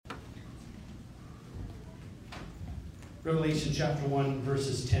Revelation chapter 1,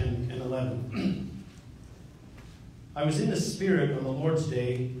 verses 10 and 11. I was in the Spirit on the Lord's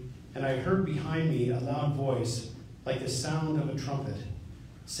day, and I heard behind me a loud voice, like the sound of a trumpet,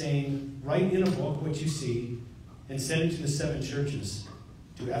 saying, "Write in a book what you see, and send it to the 7 churches,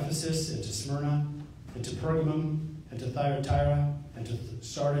 to Ephesus, and to Smyrna, and to Pergamum, and to Thyatira, and to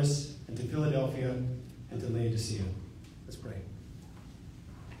Sardis, and to Philadelphia, and to Laodicea." Let's pray.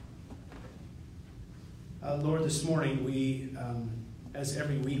 Lord, this morning we, as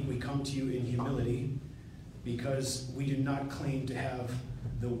every week, we come to you in humility because we do not claim to have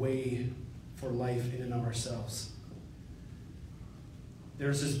the way for life in and of ourselves.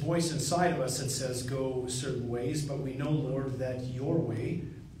 There's this voice inside of us that says go certain ways, but we know, Lord, that your way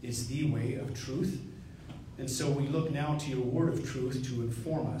is the way of truth. And so we look now to your word of truth to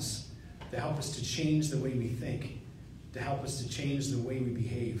inform us, to help us to change the way we think, to help us to change the way we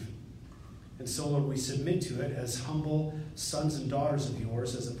behave. And so, Lord, we submit to it as humble sons and daughters of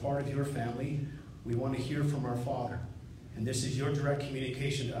yours, as a part of your family. We want to hear from our Father. And this is your direct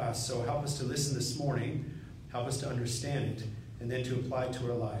communication to us. So help us to listen this morning, help us to understand it, and then to apply it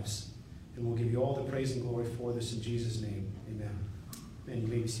to our lives. And we'll give you all the praise and glory for this in Jesus' name. Amen. And you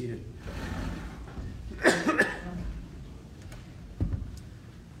may be seated.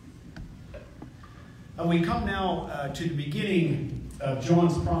 We come now to the beginning of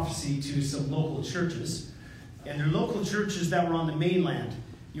John's prophecy to some local churches. And they're local churches that were on the mainland.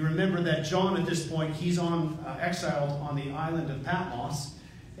 You remember that John at this point, he's exiled on the island of Patmos.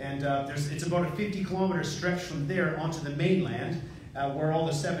 And it's about a 50-kilometer stretch from there onto the mainland where all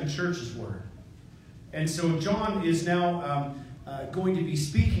the 7 churches were. And so John is now going to be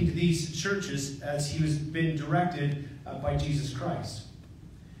speaking to these churches as he was been directed by Jesus Christ.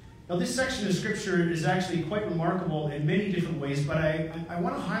 Now, this section of Scripture is actually quite remarkable in many different ways, but I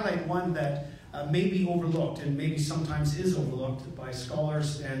want to highlight one that may be overlooked and maybe sometimes is overlooked by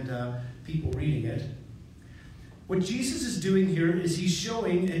scholars and people reading it. What Jesus is doing here is he's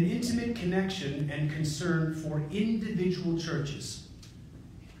showing an intimate connection and concern for individual churches.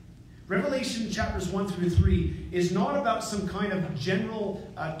 Revelation chapters 1 through 3 is not about some kind of general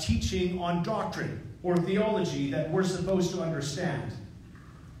teaching on doctrine or theology that we're supposed to understand.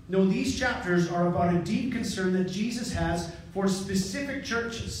 No, these chapters are about a deep concern that Jesus has for specific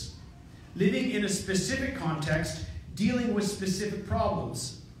churches, living in a specific context, dealing with specific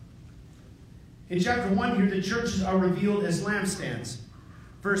problems. In chapter 1 here, the churches are revealed as lampstands.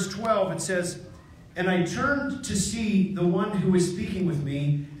 Verse 12, it says, "And I turned to see the one who was speaking with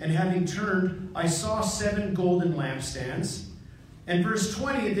me, and having turned, I saw 7 golden lampstands." And verse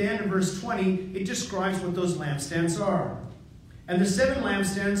 20, at the end of verse 20, it describes what those lampstands are. And the 7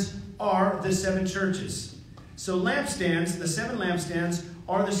 lampstands are the 7 churches. So lampstands, the 7 lampstands,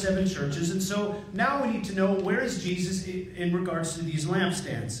 are the 7 churches. And so now we need to know, where is Jesus in regards to these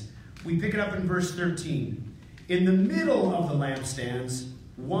lampstands? We pick it up in verse 13. "In the middle of the lampstands,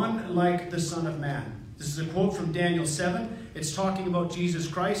 one like the Son of Man." This is a quote from Daniel 7. It's talking about Jesus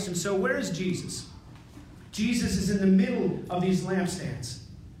Christ. And so where is Jesus? Jesus is in the middle of these lampstands.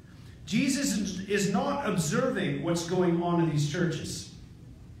 Jesus is not observing what's going on in these churches.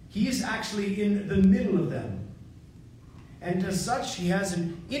 He is actually in the middle of them. And as such, he has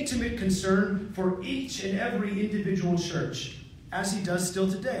an intimate concern for each and every individual church, as he does still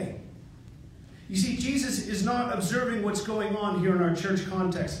today. You see, Jesus is not observing what's going on here in our church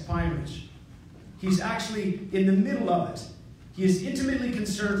context at Pine Ridge. He's actually in the middle of it. He is intimately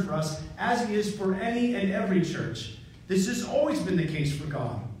concerned for us, as he is for any and every church. This has always been the case for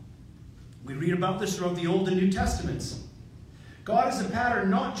God. We read about this throughout the Old and New Testaments. God is a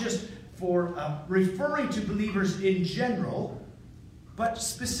pattern not just for referring to believers in general, but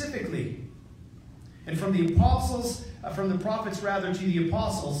specifically. And from the apostles, from the prophets rather, to the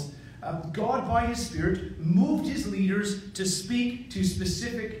apostles, God by his Spirit moved his leaders to speak to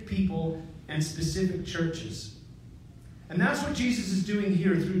specific people and specific churches. And that's what Jesus is doing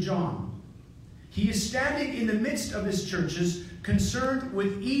here through John. He is standing in the midst of his churches, concerned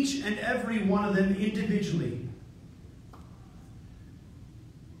with each and every one of them individually.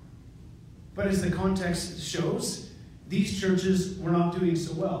 But as the context shows, these churches were not doing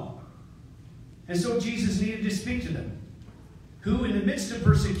so well. And so Jesus needed to speak to them, who in the midst of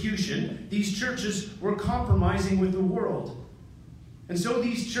persecution, these churches were compromising with the world. And so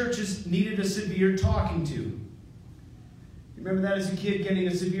these churches needed a severe talking to. Remember that as a kid, getting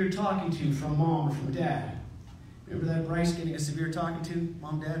a severe talking to from mom or from dad? Remember that, Bryce, getting a severe talking to?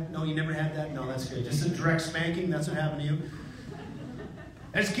 Mom, dad? No, you never had that? No, that's good. Just a direct spanking, that's what happened to you.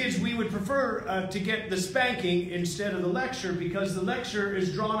 As kids, we would prefer to get the spanking instead of the lecture, because the lecture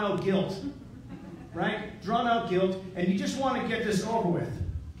is drawn out guilt. right? Drawn out guilt, and you just want to get this over with.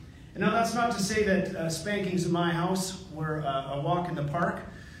 And now that's not to say that spankings in my house were a walk in the park.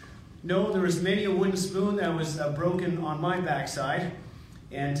 No, there was many a wooden spoon that was broken on my backside.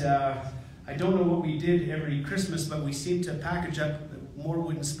 And I don't know what we did every Christmas, but we seemed to package up more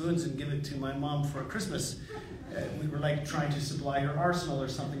wooden spoons and give it to my mom for Christmas. We were like trying to supply her arsenal or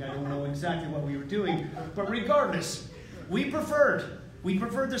something. I don't know exactly what we were doing. But regardless, we preferred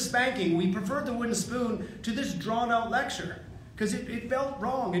the spanking. We preferred the wooden spoon to this drawn-out lecture. Because it felt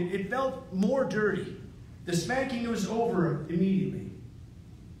wrong. It felt more dirty. The spanking was over immediately.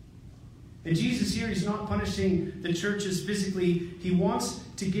 And Jesus here, he's not punishing the churches physically. He wants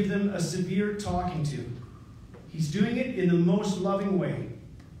to give them a severe talking to. He's doing it in the most loving way.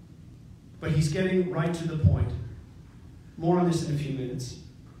 But he's getting right to the point. More on this in a few minutes.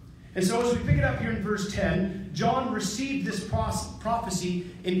 And so as we pick it up here in verse 10, John received this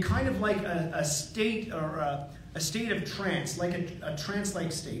prophecy in kind of like a state or a state of trance, like a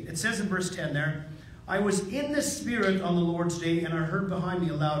trance-like state. It says in verse 10 there, I was in the Spirit on the Lord's day, and I heard behind me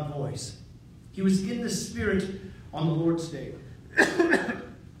a loud voice. He was in the Spirit on the Lord's day.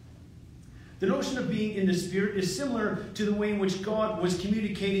 The notion of being in the Spirit is similar to the way in which God was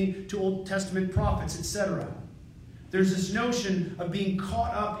communicating to Old Testament prophets, etc. There's this notion of being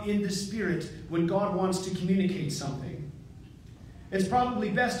caught up in the Spirit when God wants to communicate something. It's probably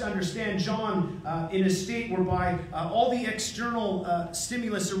best to understand John in a state whereby all the external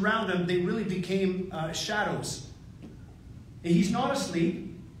stimulus around him, they really became shadows. And he's not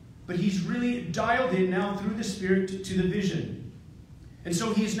asleep, but he's really dialed in now through the Spirit to the vision. And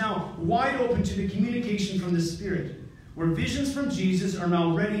so he's now wide open to the communication from the Spirit, where visions from Jesus are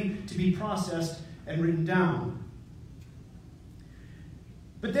now ready to be processed and written down.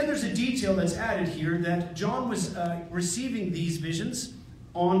 But then there's a detail that's added here that John was receiving these visions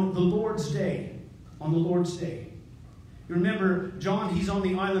on the Lord's day. On the Lord's day. You remember, John, he's on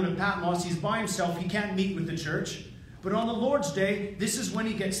the island of Patmos. He's by himself. He can't meet with the church. But on the Lord's day, this is when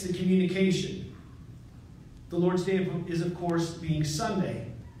he gets the communication. The Lord's day is, of course, being Sunday.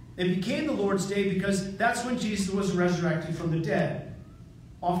 It became the Lord's day because that's when Jesus was resurrected from the dead,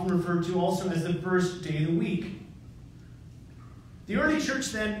 often referred to also as the first day of the week. The early church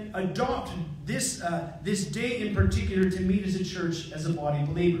then adopted this day in particular to meet as a church, as a body of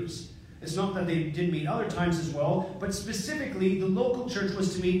believers. It's not that they didn't meet other times as well, but specifically the local church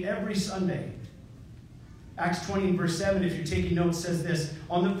was to meet every Sunday. Acts 20 and verse 7, if you're taking notes, says this,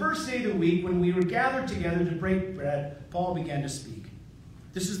 on the first day of the week, when we were gathered together to break bread, Paul began to speak.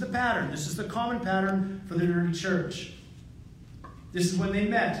 This is the pattern. This is the common pattern for the early church. This is when they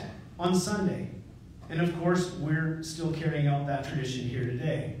met on Sunday. And of course, we're still carrying out that tradition here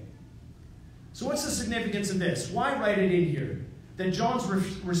today. So what's the significance of this? Why write it in here? That John's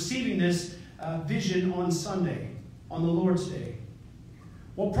receiving this vision on Sunday, on the Lord's day.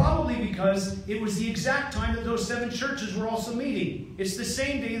 Well, probably because it was the exact time that those 7 churches were also meeting. It's the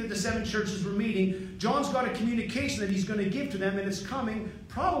same day that the 7 churches were meeting. John's got a communication that he's going to give to them, and it's coming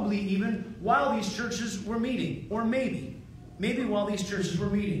probably even while these churches were meeting. Or maybe while these churches were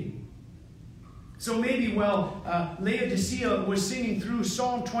meeting. So maybe while Laodicea was singing through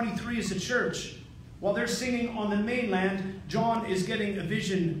Psalm 23 as a church, while they're singing on the mainland, John is getting a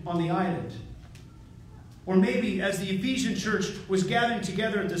vision on the island. Or maybe as the Ephesian church was gathering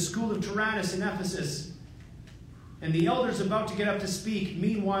together at the school of Tyrannus in Ephesus, and the elders about to get up to speak,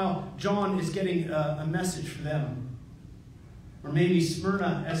 meanwhile, John is getting a message for them. Or maybe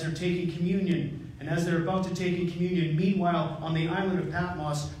Smyrna as they're taking communion, and as they're about to take in communion, meanwhile, on the island of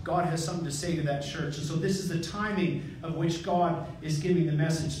Patmos, God has something to say to that church. And so this is the timing of which God is giving the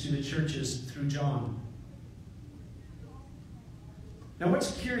message to the churches through John. Now,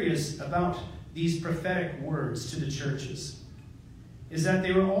 what's curious about these prophetic words to the churches is that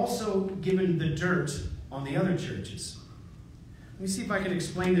they were also given the dirt on the other churches. Let me see if I can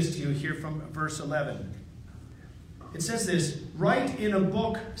explain this to you here from verse 11. It says this, write in a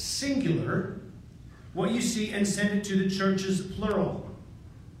book, singular, what you see and send it to the churches, plural.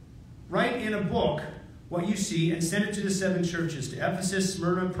 Write in a book what you see and send it to the 7 churches, to Ephesus,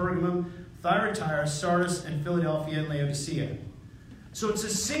 Smyrna, Pergamum, Thyatira, Sardis, and Philadelphia, and Laodicea. So it's a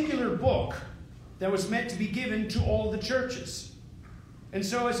singular book that was meant to be given to all the churches. And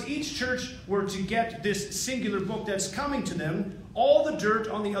so as each church were to get this singular book that's coming to them, all the dirt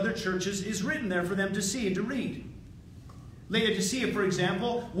on the other churches is written there for them to see and to read. Laodicea, for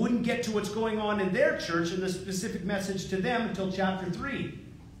example, wouldn't get to what's going on in their church and the specific message to them until chapter 3.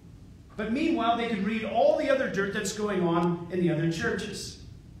 But meanwhile, they could read all the other dirt that's going on in the other churches.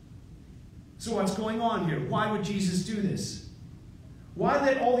 So what's going on here? Why would Jesus do this? Why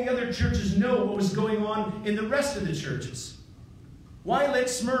let all the other churches know what was going on in the rest of the churches? Why let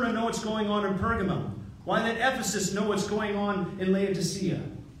Smyrna know what's going on in Pergamum? Why let Ephesus know what's going on in Laodicea?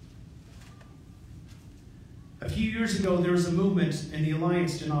 A few years ago, there was a movement in the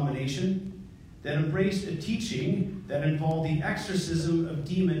Alliance denomination that embraced a teaching that involved the exorcism of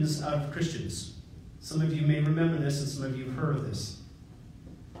demons out of Christians. Some of you may remember this, and some of you have heard of this.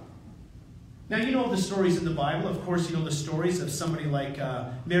 Now, you know the stories in the Bible. Of course, you know the stories of somebody like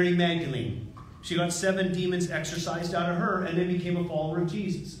Mary Magdalene. She got 7 demons exorcised out of her and then became a follower of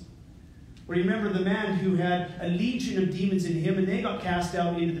Jesus. Or you remember the man who had a legion of demons in him and they got cast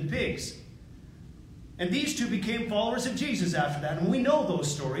out into the pigs. And these two became followers of Jesus after that. And we know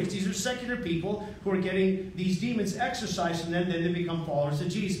those stories. These are secular people who are getting these demons exorcised from them, then they become followers of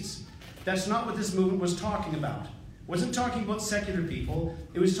Jesus. That's not what this movement was talking about. It wasn't talking about secular people.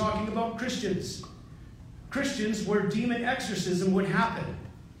 It was talking about Christians. Christians where demon exorcism would happen.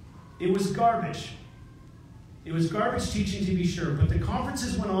 It was garbage. It was garbage teaching, to be sure, but the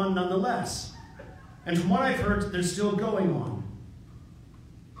conferences went on nonetheless. And from what I've heard, they're still going on.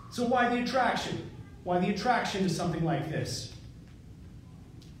 So why the attraction? Why the attraction to something like this?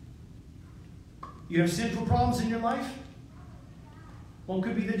 You have sinful problems in your life? Well, it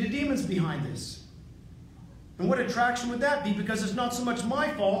could be the demons behind this. And what attraction would that be? Because it's not so much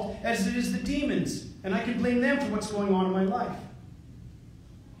my fault as it is the demons. And I can blame them for what's going on in my life.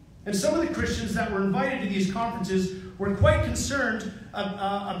 And some of the Christians that were invited to these conferences were quite concerned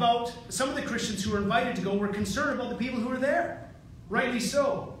about, some of the Christians who were invited to go were concerned about the people who were there. Rightly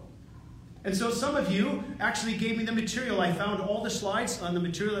so. And so some of you actually gave me the material. I found all the slides on the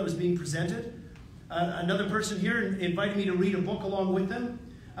material that was being presented. Another person here invited me to read a book along with them,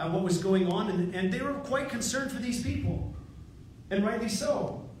 what was going on. And they were quite concerned for these people. And rightly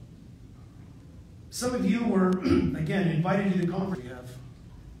so. Some of you were, again, invited to the conference.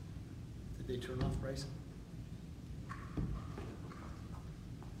 Did they turn off, Bryce?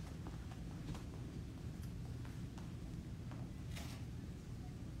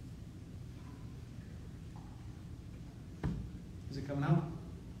 Is it coming out?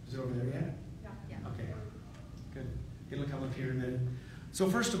 Is it over there yet? Yeah. Okay. Good. It'll come up here in a minute. So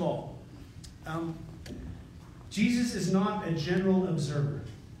first of all, Jesus is not a general observer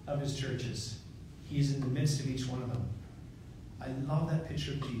of his churches. He's in the midst of each one of them. I love that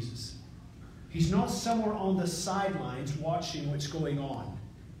picture of Jesus. He's not somewhere on the sidelines watching what's going on.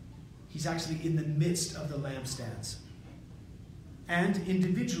 He's actually in the midst of the lampstands. And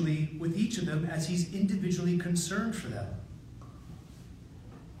individually with each of them as he's individually concerned for them.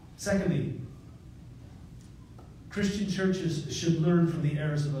 Secondly, Christian churches should learn from the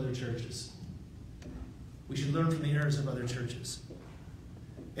errors of other churches. We should learn from the errors of other churches.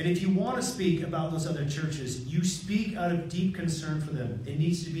 And if you want to speak about those other churches, you speak out of deep concern for them. It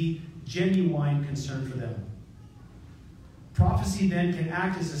needs to be genuine concern for them. Prophecy then can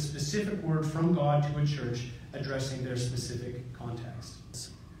act as a specific word from God to a church addressing their specific context.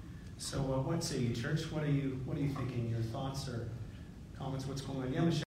 So what say you, church? What are you thinking? Your thoughts or comments? What's going on? Yeah, Michelle.